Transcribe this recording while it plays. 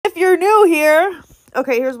you're new here,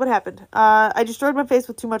 okay, here's what happened. I destroyed my face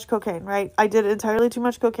with too much cocaine, right? I did entirely too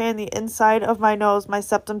much cocaine. The inside of my nose, my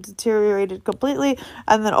septum deteriorated completely,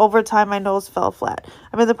 and then over time, my nose fell flat.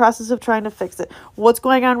 I'm in the process of trying to fix it. What's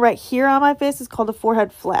going on right here on my face is called a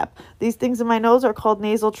forehead flap. These things in my nose are called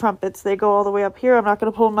nasal trumpets. They go all the way up here. I'm not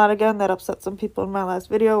going to pull them out again. That upset some people in my last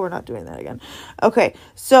video. We're not doing that again. Okay,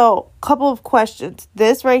 so couple of questions.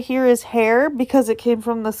 This right here is hair because it came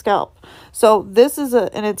from the scalp. So this is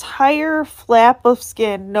an entire flap of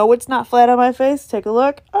skin. No, it's not flat on my face. Take a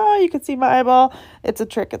look. Oh, you can see my eyeball. It's a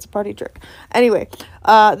trick. It's a party trick. Anyway,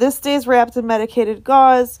 this stays wrapped in medicated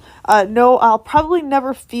gauze. No, I'll probably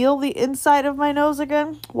never feel the inside of my nose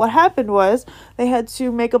again. What happened was they had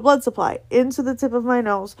to make a blood supply into the tip of my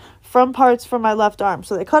nose from parts from my left arm.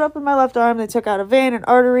 So they cut up in my left arm. They took out a vein, an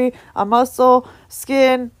artery, a muscle,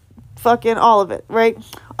 skin, fucking all of it, right?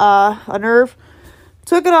 A nerve.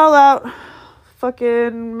 Took it all out,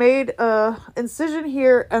 fucking made a incision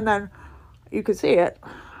here, and then you can see it.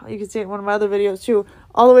 You can see it in one of my other videos too.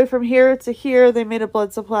 All the way from here to here, they made a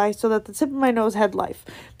blood supply so that the tip of my nose had life.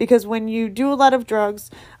 Because when you do a lot of drugs,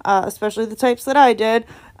 especially the types that I did,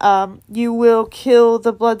 you will kill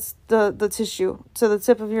the tissue to the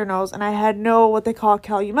tip of your nose. And I had no what they call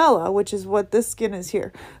calumella, which is what this skin is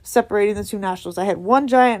here, separating the two nostrils. I had one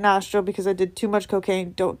giant nostril because I did too much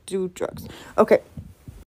cocaine. Don't do drugs. Okay.